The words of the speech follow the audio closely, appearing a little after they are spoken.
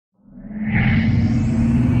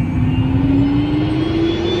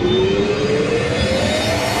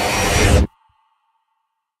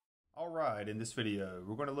this video,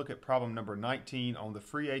 we're going to look at problem number 19 on the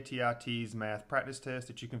free ATI TEAS math practice test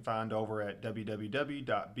that you can find over at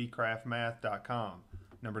www.bcraftmath.com.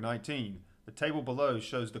 Number 19, the table below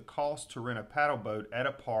shows the cost to rent a paddle boat at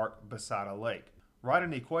a park beside a lake. Write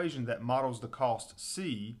an equation that models the cost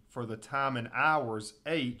C for the time in hours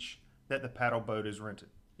H that the paddle boat is rented.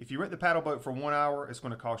 If you rent the paddle boat for 1 hour, it's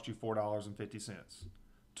going to cost you $4.50.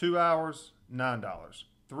 2 hours, $9.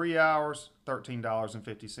 3 hours,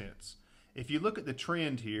 $13.50. If you look at the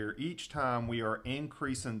trend here, each time we are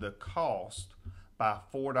increasing the cost by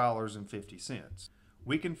 $4.50.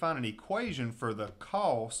 We can find an equation for the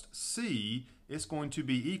cost C is going to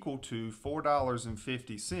be equal to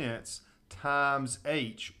 $4.50 times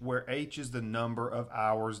H, where H is the number of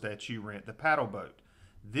hours that you rent the paddle boat.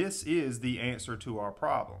 This is the answer to our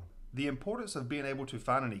problem. The importance of being able to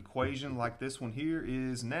find an equation like this one here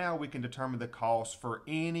is now we can determine the cost for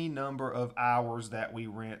any number of hours that we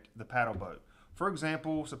rent the paddle boat. For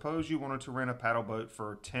example, suppose you wanted to rent a paddle boat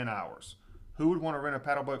for 10 hours. Who would want to rent a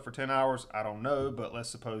paddle boat for 10 hours? I don't know, but let's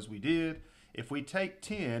suppose we did. If we take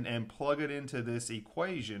 10 and plug it into this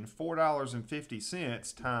equation,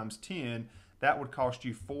 $4.50 times 10, that would cost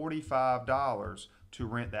you $45 to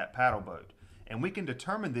rent that paddle boat. And we can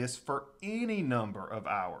determine this for any number of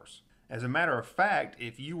hours. As a matter of fact,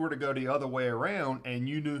 if you were to go the other way around and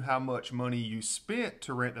you knew how much money you spent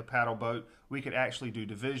to rent the paddle boat, we could actually do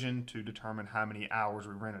division to determine how many hours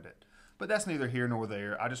we rented it. But that's neither here nor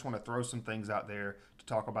there. I just want to throw some things out there to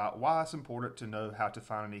talk about why it's important to know how to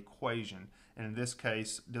find an equation, and in this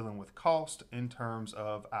case, dealing with cost in terms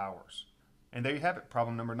of hours. And there you have it,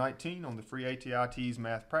 problem number 19 on the free ATI TEAS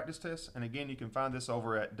math practice test. And again, you can find this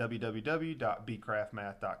over at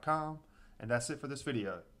www.bcraftmath.com. And that's it for this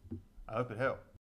video. I hope it helped.